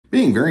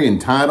Being very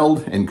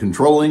entitled and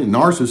controlling,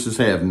 narcissists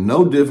have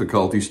no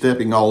difficulty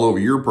stepping all over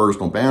your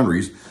personal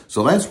boundaries.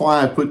 So that's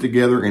why I put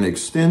together an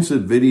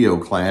extensive video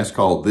class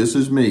called This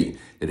Is Me.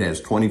 It has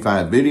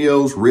 25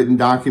 videos, written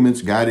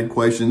documents, guided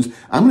questions.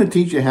 I'm going to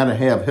teach you how to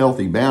have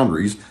healthy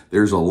boundaries.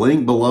 There's a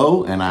link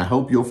below, and I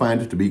hope you'll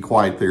find it to be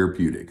quite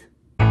therapeutic.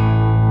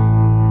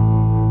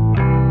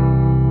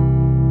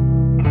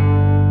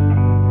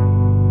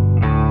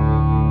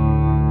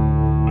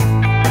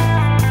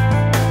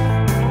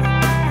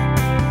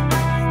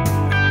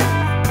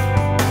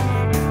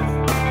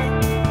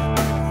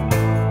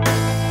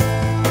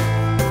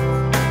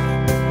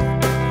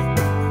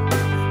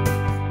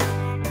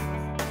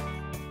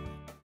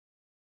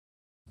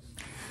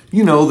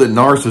 You know that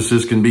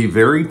narcissists can be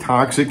very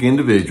toxic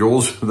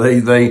individuals.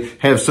 They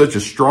have such a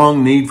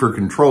strong need for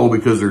control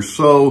because they're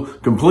so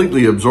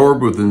completely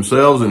absorbed with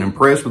themselves and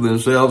impressed with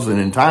themselves and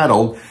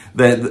entitled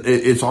that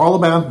it's all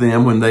about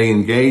them when they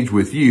engage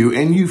with you.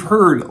 And you've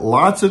heard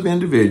lots of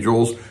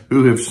individuals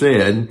who have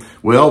said,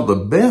 well, the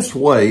best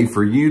way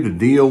for you to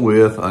deal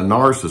with a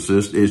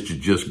narcissist is to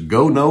just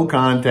go no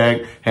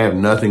contact, have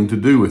nothing to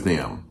do with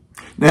them.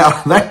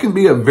 Now, that can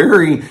be a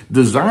very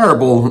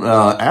desirable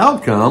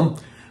outcome,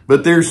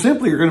 but there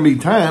simply are going to be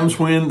times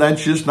when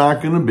that's just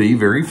not going to be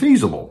very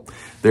feasible.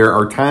 There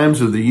are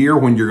times of the year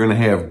when you're going to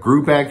have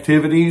group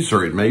activities,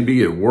 or it may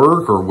be at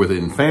work or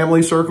within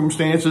family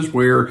circumstances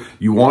where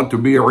you want to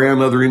be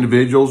around other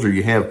individuals, or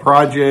you have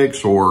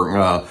projects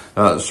or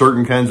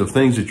certain kinds of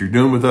things that you're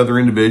doing with other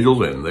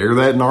individuals, and there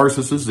that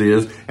narcissist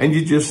is, and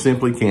you just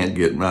simply can't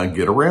get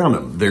around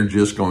them. They're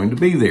just going to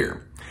be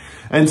there.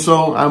 And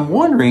so I'm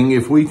wondering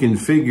if we can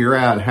figure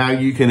out how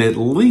you can at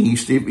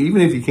least, even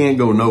if you can't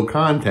go no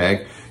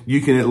contact, you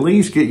can at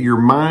least get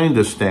your mind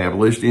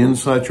established in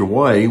such a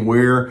way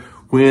where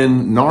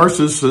when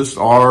narcissists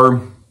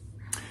are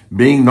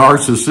being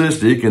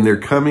narcissistic and they're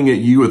coming at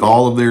you with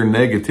all of their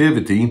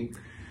negativity,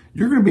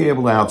 you're going to be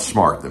able to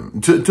outsmart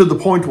them to the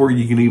point where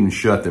you can even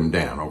shut them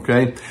down,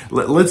 okay?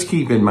 Let's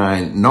keep in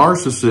mind,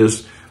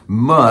 narcissists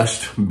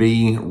must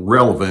be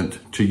relevant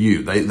to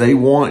you. They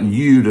want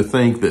you to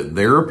think that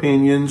their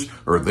opinions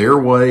or their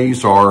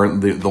ways are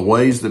the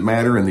ways that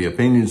matter and the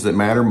opinions that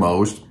matter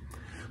most.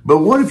 But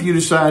what if you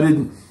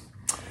decided,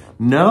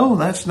 no,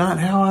 that's not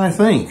how I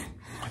think?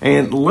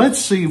 And let's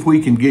see if we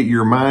can get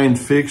your mind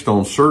fixed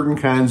on certain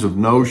kinds of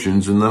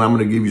notions, and then I'm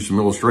going to give you some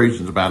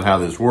illustrations about how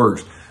this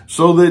works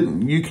so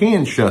that you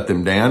can shut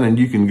them down and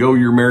you can go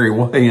your merry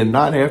way and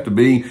not have to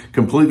be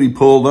completely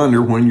pulled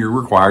under when you're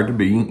required to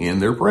be in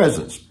their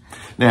presence.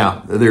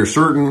 Now, there are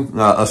certain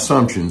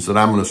assumptions that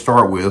I'm going to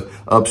start with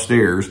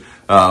upstairs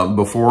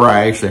before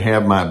I actually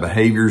have my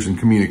behaviors and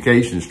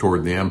communications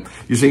toward them.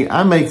 You see,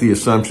 I make the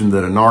assumption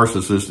that a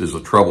narcissist is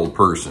a troubled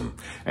person.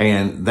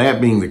 And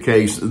that being the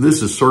case,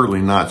 this is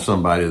certainly not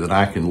somebody that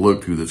I can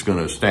look to that's going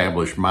to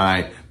establish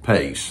my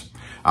pace.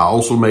 I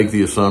also make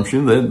the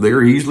assumption that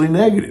they're easily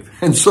negative.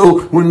 And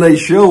so when they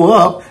show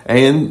up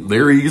and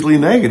they're easily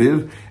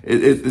negative,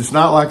 it's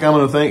not like I'm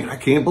going to think, I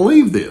can't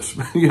believe this.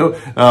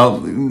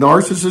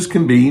 Narcissists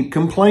can be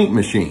complaint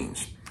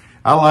machines.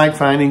 I like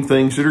finding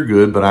things that are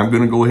good, but I'm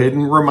going to go ahead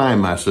and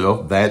remind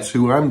myself that's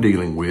who I'm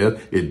dealing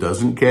with. It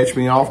doesn't catch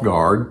me off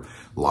guard.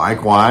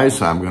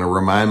 Likewise, I'm going to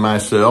remind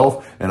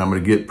myself, and I'm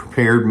going to get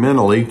prepared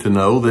mentally to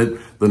know that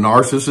the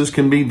narcissist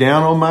can be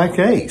down on my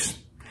case.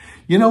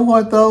 You know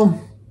what, though?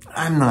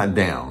 I'm not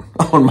down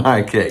on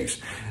my case.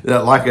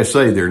 Like I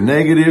say, they're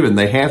negative and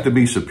they have to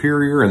be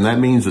superior, and that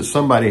means that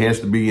somebody has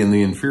to be in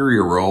the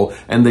inferior role,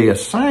 and they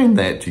assign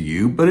that to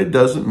you, but it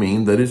doesn't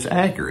mean that it's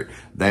accurate.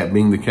 That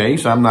being the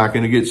case, I'm not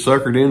going to get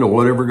suckered into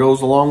whatever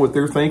goes along with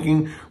their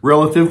thinking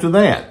relative to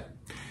that.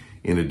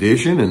 In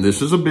addition, and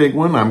this is a big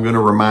one, I'm going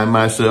to remind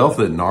myself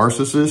that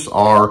narcissists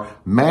are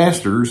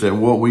masters at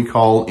what we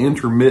call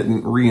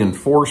intermittent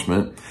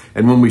reinforcement.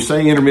 And when we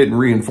say intermittent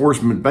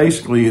reinforcement,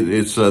 basically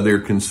it's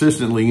they're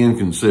consistently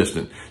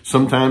inconsistent.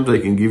 Sometimes they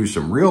can give you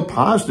some real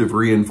positive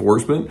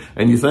reinforcement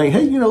and you think,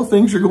 hey,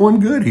 things are going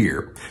good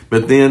here.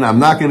 But then I'm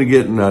not going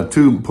to get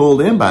too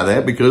pulled in by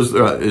that because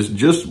it's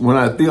just when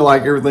I feel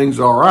like everything's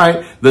all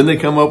right, then they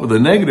come up with a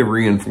negative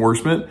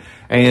reinforcement.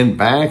 And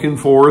back and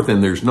forth,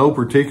 and there's no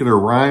particular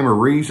rhyme or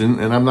reason,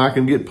 and I'm not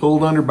going to get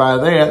pulled under by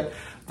that.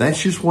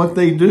 That's just what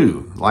they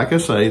do. Like I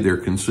say, they're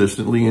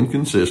consistently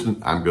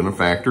inconsistent. I'm going to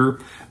factor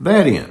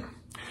that in.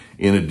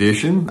 In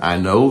addition, I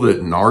know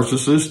that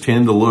narcissists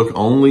tend to look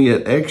only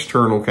at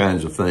external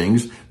kinds of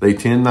things. They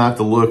tend not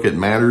to look at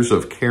matters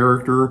of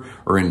character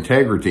or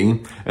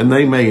integrity, and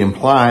they may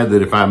imply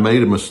that if I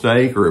made a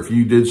mistake or if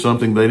you did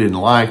something they didn't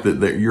like,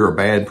 that you're a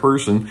bad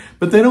person,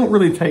 but they don't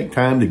really take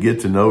time to get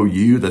to know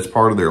you. That's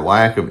part of their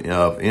lack of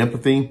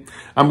empathy.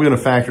 I'm going to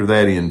factor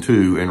that in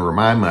too and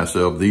remind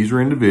myself these are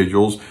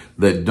individuals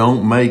that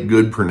don't make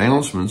good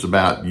pronouncements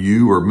about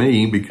you or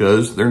me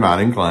because they're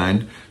not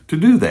inclined to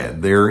do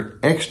that. They're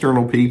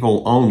external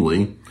people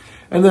only.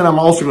 And then I'm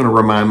also going to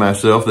remind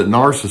myself that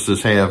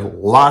narcissists have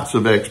lots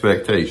of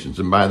expectations.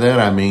 And by that,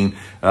 I mean,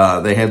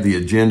 they have the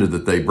agenda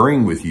that they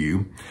bring with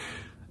you.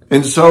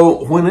 And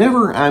so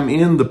whenever I'm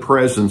in the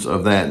presence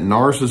of that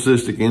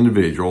narcissistic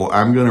individual,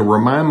 I'm going to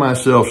remind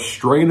myself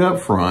straight up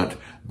front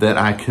that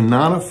I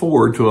cannot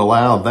afford to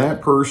allow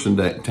that person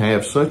to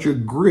have such a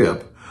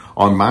grip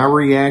on my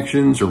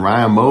reactions or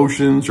my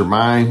emotions or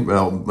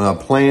my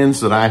plans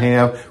that I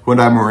have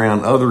when I'm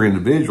around other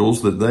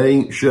individuals that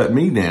they shut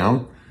me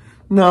down.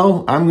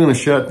 No, I'm going to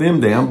shut them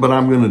down, but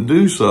I'm going to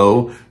do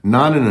so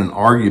not in an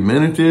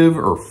argumentative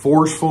or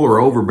forceful or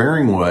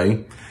overbearing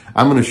way.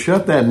 I'm going to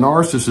shut that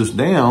narcissist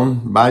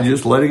down by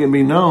just letting it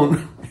be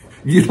known,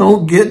 you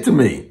don't get to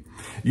me.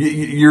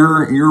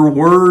 Your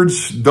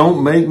words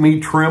don't make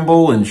me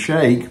tremble and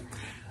shake.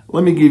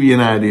 Let me give you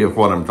an idea of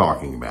what I'm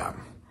talking about.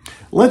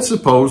 Let's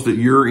suppose that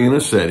you're in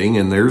a setting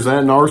and there's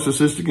that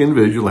narcissistic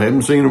individual,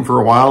 haven't seen them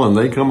for a while, and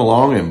they come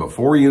along and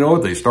before you know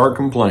it, they start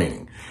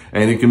complaining.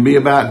 And it can be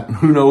about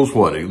who knows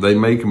what. They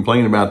may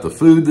complain about the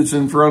food that's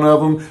in front of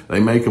them. They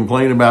may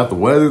complain about the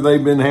weather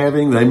they've been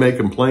having. They may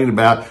complain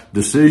about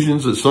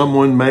decisions that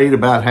someone made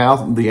about how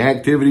the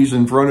activities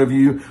in front of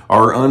you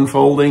are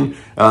unfolding.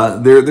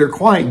 They're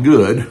quite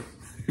good,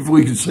 if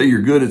we could say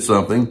you're good at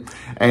something,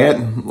 at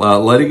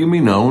letting it be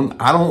known,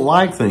 I don't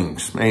like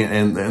things.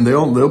 And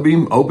they'll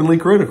be openly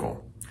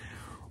critical.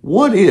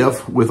 What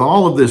if, with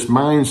all of this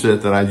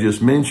mindset that I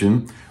just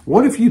mentioned,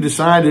 what if you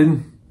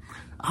decided,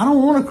 I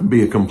don't want to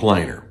be a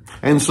complainer?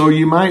 And so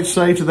you might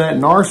say to that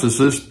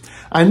narcissist,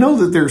 I know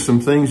that there's some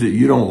things that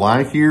you don't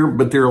like here,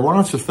 but there are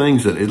lots of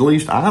things that at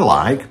least I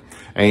like.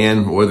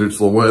 And whether it's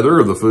the weather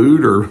or the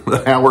food or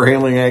how we're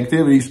handling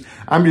activities,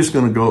 I'm just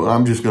going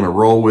to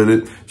roll with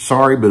it.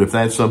 Sorry, but if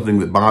that's something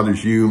that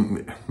bothers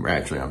you,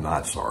 actually, I'm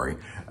not sorry.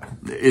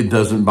 It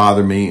doesn't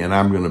bother me and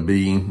I'm going to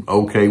be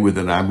okay with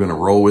it. I'm going to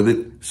roll with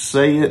it.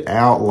 Say it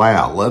out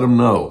loud. Let them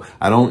know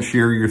I don't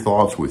share your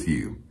thoughts with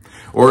you.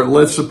 Or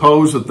let's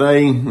suppose that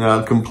they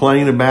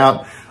complain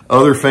about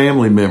other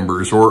family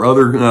members or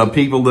other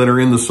people that are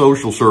in the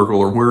social circle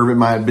or wherever it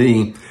might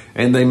be.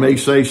 And they may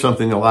say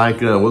something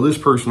like, well, this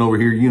person over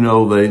here, you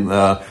know,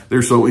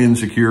 they're so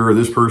insecure, or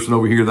this person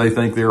over here, they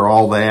think they're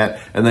all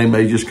that. And they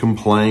may just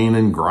complain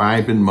and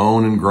gripe and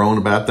moan and groan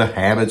about the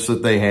habits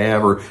that they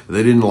have, or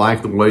they didn't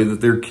like the way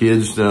that their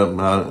kids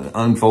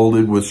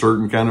unfolded with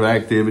certain kind of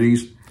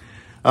activities.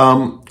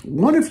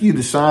 What if you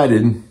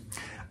decided,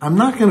 I'm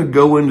not going to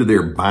go into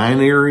their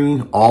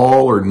binary,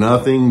 all or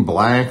nothing,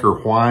 black or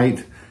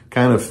white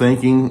kind of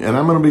thinking, and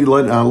I'm going to be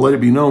let it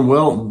be known,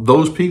 well,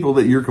 those people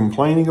that you're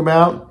complaining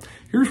about,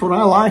 here's what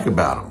I like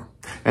about them.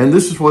 And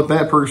this is what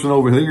that person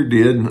over here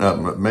did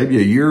maybe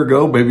a year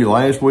ago, maybe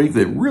last week,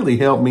 that really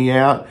helped me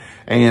out.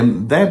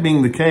 And that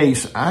being the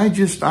case,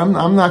 I'm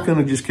not going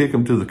to just kick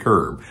them to the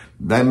curb.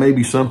 That may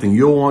be something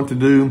you'll want to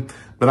do,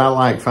 but I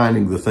like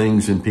finding the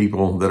things in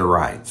people that are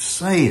right.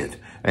 Say it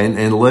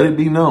and let it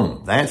be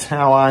known. That's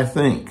how I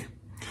think.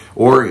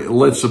 Or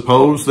let's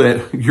suppose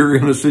that you're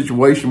in a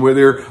situation where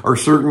there are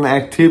certain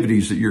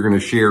activities that you're going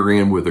to share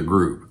in with a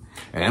group.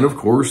 And of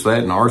course,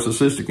 that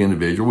narcissistic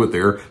individual with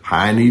their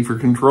high need for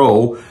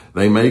control,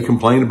 they may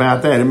complain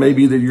about that. It may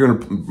be that you're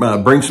going to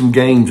bring some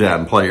games out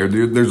and play, or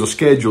there's a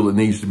schedule that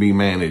needs to be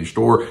managed,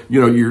 or,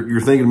 you know, you're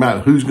thinking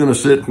about who's going to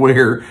sit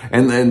where,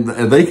 and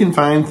they can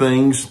find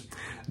things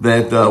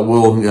that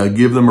will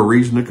give them a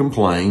reason to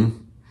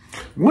complain.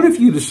 What if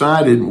you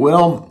decided,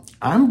 well,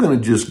 I'm going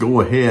to just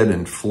go ahead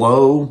and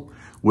flow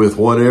with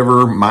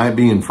whatever might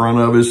be in front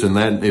of us, and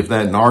that if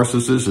that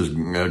narcissist is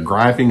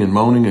griping and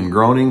moaning and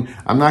groaning,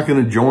 I'm not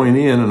going to join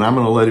in, and I'm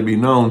going to let it be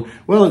known,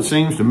 well, it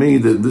seems to me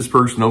that this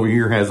person over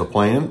here has a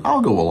plan.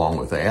 I'll go along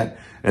with that.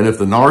 And if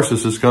the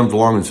narcissist comes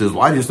along and says,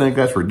 well, I just think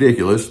that's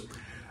ridiculous,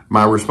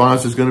 my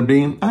response is going to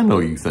be, I know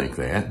you think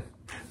that,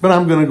 but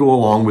I'm going to go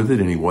along with it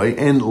anyway,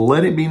 and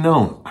let it be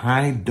known,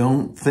 I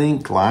don't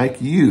think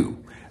like you.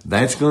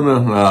 That's going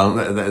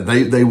to,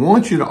 they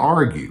want you to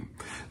argue.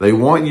 They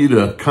want you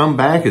to come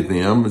back at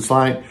them. It's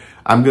like,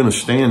 I'm going to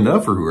stand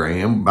up for who I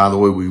am. By the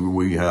way,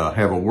 we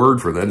have a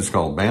word for that. It's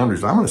called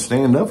boundaries. I'm going to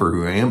stand up for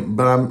who I am,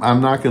 but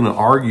I'm not going to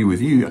argue with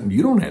you.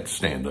 You don't have to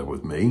stand up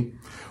with me.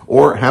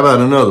 Or how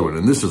about another one?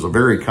 And this is a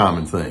very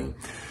common thing.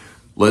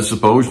 Let's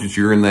suppose that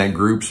you're in that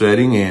group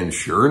setting, and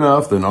sure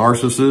enough, the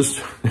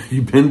narcissist,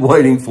 you've been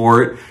waiting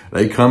for it.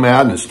 They come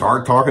out and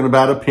start talking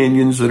about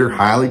opinions that are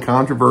highly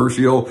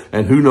controversial,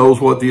 and who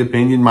knows what the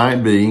opinion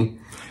might be.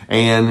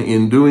 And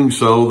in doing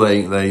so,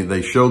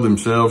 they show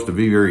themselves to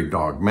be very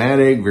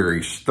dogmatic,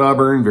 very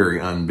stubborn, very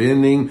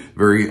unbending,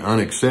 very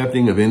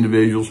unaccepting of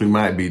individuals who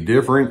might be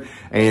different.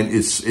 And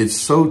it's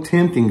so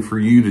tempting for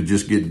you to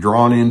just get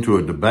drawn into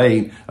a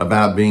debate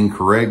about being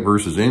correct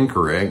versus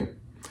incorrect.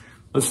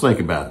 Let's think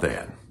about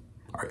that.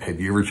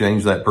 Have you ever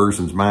changed that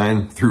person's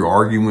mind through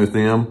arguing with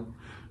them?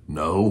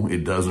 No,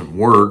 it doesn't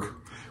work.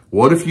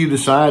 What if you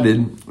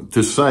decided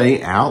to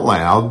say out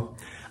loud,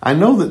 I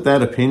know that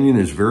that opinion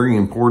is very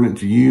important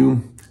to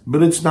you,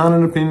 but it's not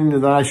an opinion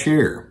that I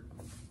share.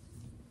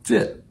 That's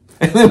it.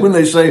 And then when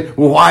they say,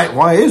 well,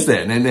 why is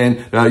that?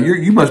 And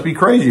you must be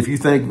crazy if you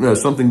think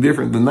something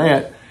different than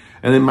that.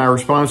 And then my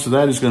response to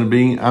that is going to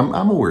be,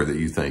 I'm aware that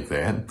you think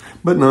that,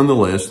 but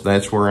nonetheless,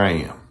 that's where I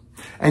am.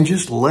 And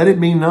just let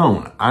it be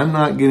known, I'm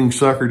not getting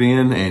suckered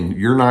in, and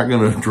you're not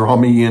going to draw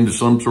me into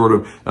some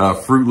sort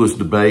of fruitless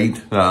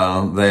debate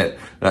that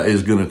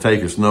is going to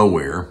take us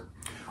nowhere.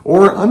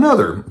 Or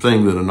another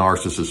thing that a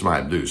narcissist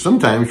might do.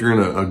 Sometimes you're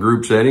in a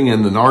group setting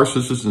and the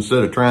narcissist,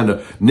 instead of trying to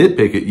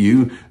nitpick at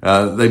you,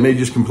 they may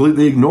just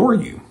completely ignore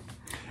you.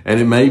 And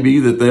it may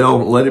be that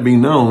they'll let it be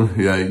known,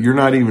 you're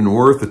not even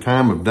worth the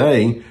time of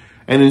day.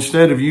 And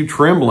instead of you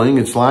trembling,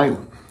 it's like,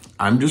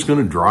 I'm just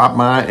going to drop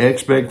my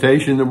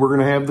expectation that we're going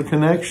to have the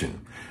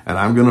connection. And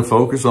I'm going to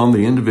focus on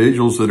the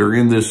individuals that are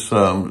in this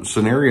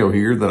scenario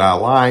here that I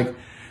like.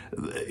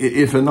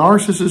 If a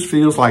narcissist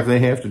feels like they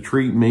have to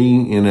treat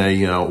me in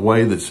a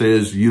way that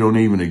says you don't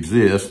even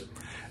exist,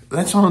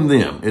 that's on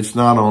them. It's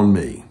not on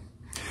me.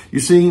 You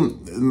see,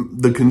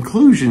 the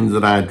conclusion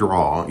that I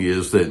draw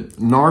is that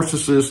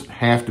narcissists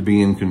have to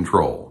be in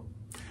control,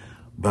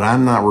 but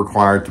I'm not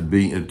required to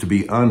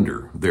be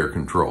under their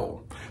control.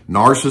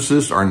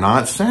 Narcissists are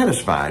not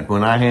satisfied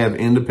when I have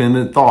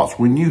independent thoughts,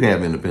 when you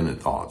have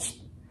independent thoughts.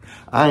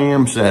 I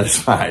am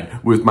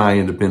satisfied with my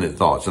independent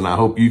thoughts, and I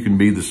hope you can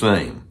be the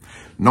same.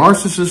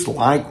 Narcissists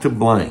like to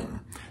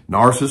blame.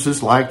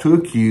 Narcissists like to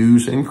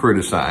accuse and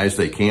criticize.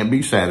 They can't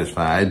be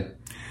satisfied.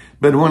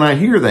 But when I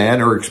hear that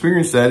or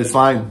experience that, it's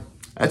like,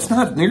 that's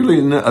not nearly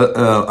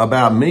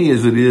about me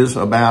as it is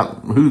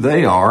about who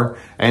they are.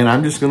 And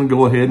I'm just going to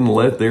go ahead and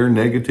let their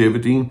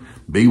negativity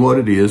be what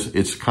it is.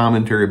 It's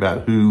commentary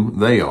about who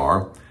they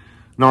are.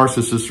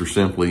 Narcissists are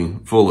simply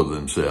full of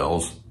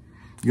themselves.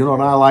 You know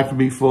what I like to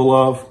be full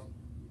of?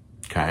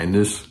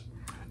 Kindness,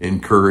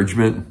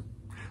 encouragement,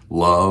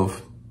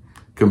 love,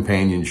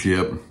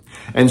 companionship.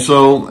 And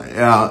so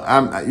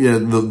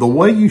the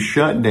way you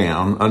shut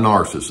down a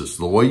narcissist,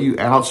 the way you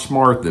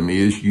outsmart them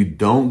is you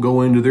don't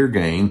go into their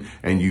game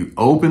and you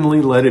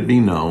openly let it be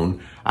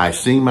known, I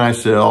see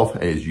myself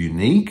as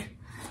unique.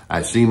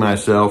 I see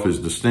myself as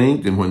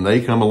distinct. And when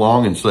they come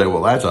along and say,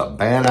 well, that's a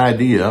bad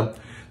idea,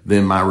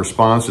 then my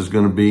response is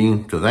going to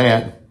be to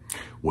that,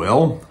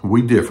 well,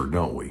 we differ,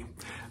 don't we?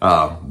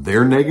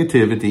 Their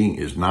negativity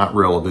is not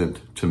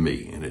relevant to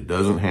me, and it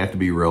doesn't have to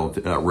be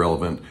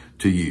relevant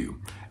to you.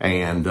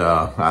 And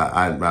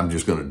I'm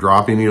just going to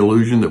drop any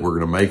illusion that we're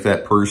going to make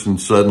that person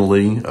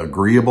suddenly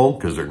agreeable,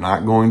 because they're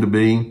not going to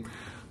be.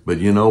 But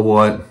you know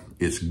what?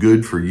 It's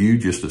good for you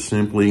just to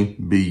simply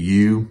be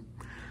you.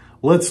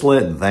 Let's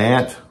let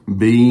that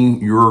be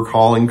your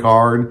calling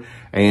card.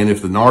 And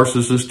if the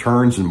narcissist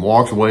turns and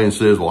walks away and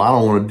says, well, I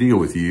don't want to deal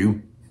with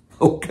you,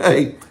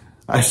 okay,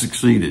 I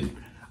succeeded.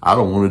 I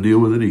don't want to deal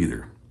with it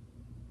either.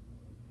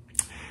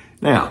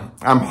 Now,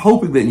 I'm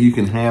hoping that you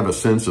can have a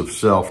sense of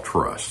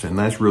self-trust, and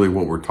that's really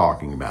what we're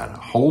talking about.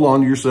 Hold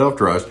on to your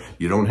self-trust.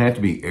 You don't have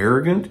to be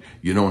arrogant.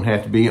 You don't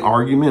have to be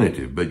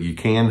argumentative, but you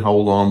can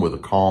hold on with a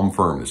calm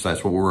firmness.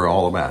 That's what we're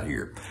all about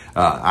here.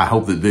 I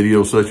hope that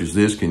videos such as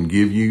this can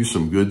give you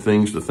some good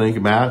things to think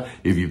about.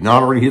 If you've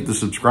not already hit the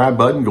subscribe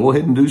button, go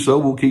ahead and do so.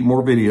 We'll keep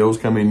more videos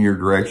coming in your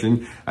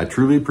direction. I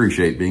truly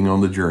appreciate being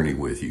on the journey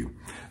with you.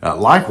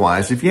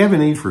 Likewise, if you have a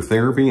need for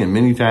therapy, and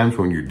many times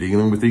when you're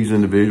dealing with these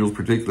individuals,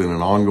 particularly in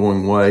an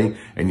ongoing way,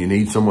 and you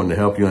need someone to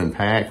help you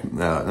unpack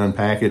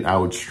it, I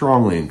would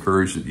strongly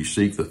encourage that you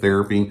seek the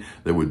therapy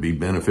that would be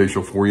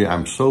beneficial for you.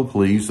 I'm so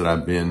pleased that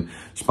I've been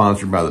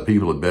sponsored by the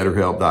people at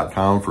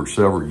BetterHelp.com for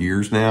several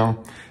years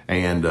now.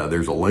 And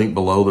there's a link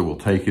below that will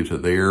take you to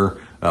their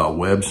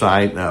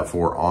website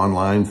for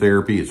online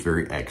therapy. It's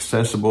very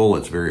accessible,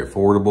 it's very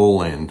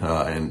affordable,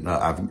 and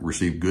I've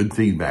received good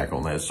feedback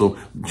on that. So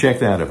check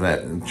that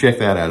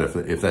out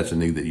if that's a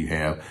need that you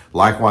have.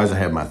 Likewise, I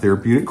have my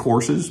therapeutic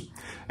courses,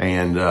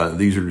 and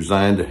these are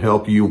designed to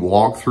help you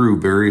walk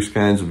through various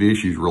kinds of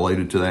issues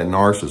related to that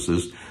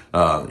narcissist.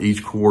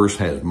 Each course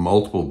has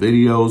multiple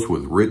videos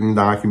with written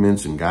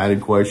documents and guided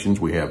questions.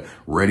 We have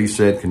Ready,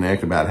 Set,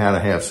 Connect about how to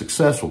have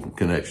successful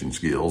connection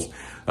skills.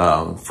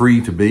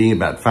 Free to Be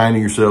about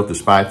finding yourself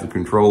despite the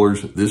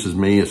controllers. This is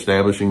me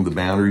establishing the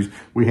boundaries.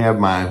 We have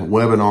my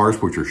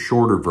webinars, which are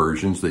shorter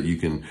versions that you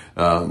can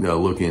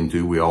look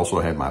into. We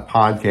also have my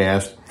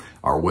podcast,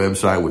 our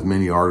website with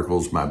many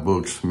articles, my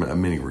books,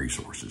 many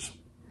resources.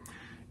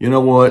 You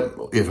know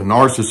what? If a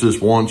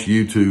narcissist wants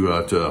you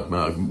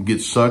to get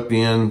sucked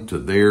in to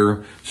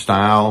their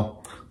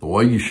style, the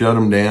way you shut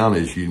them down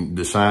is you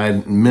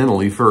decide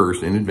mentally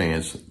first in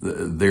advance,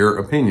 their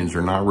opinions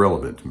are not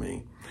relevant to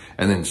me.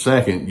 And then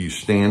second, you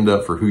stand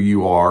up for who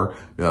you are,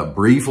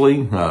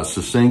 briefly,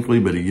 succinctly,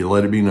 but you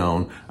let it be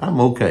known,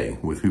 I'm okay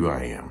with who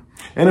I am.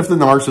 And if the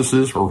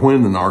narcissist, or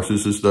when the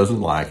narcissist doesn't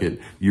like it,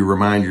 you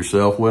remind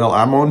yourself, well,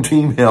 I'm on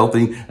Team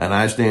Healthy, and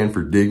I stand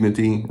for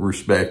dignity,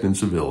 respect, and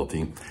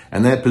civility.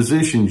 And that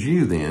positions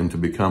you then to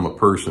become a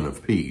person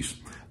of peace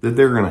that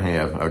they're going to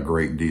have a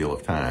great deal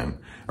of time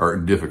or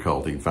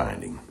difficulty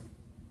finding.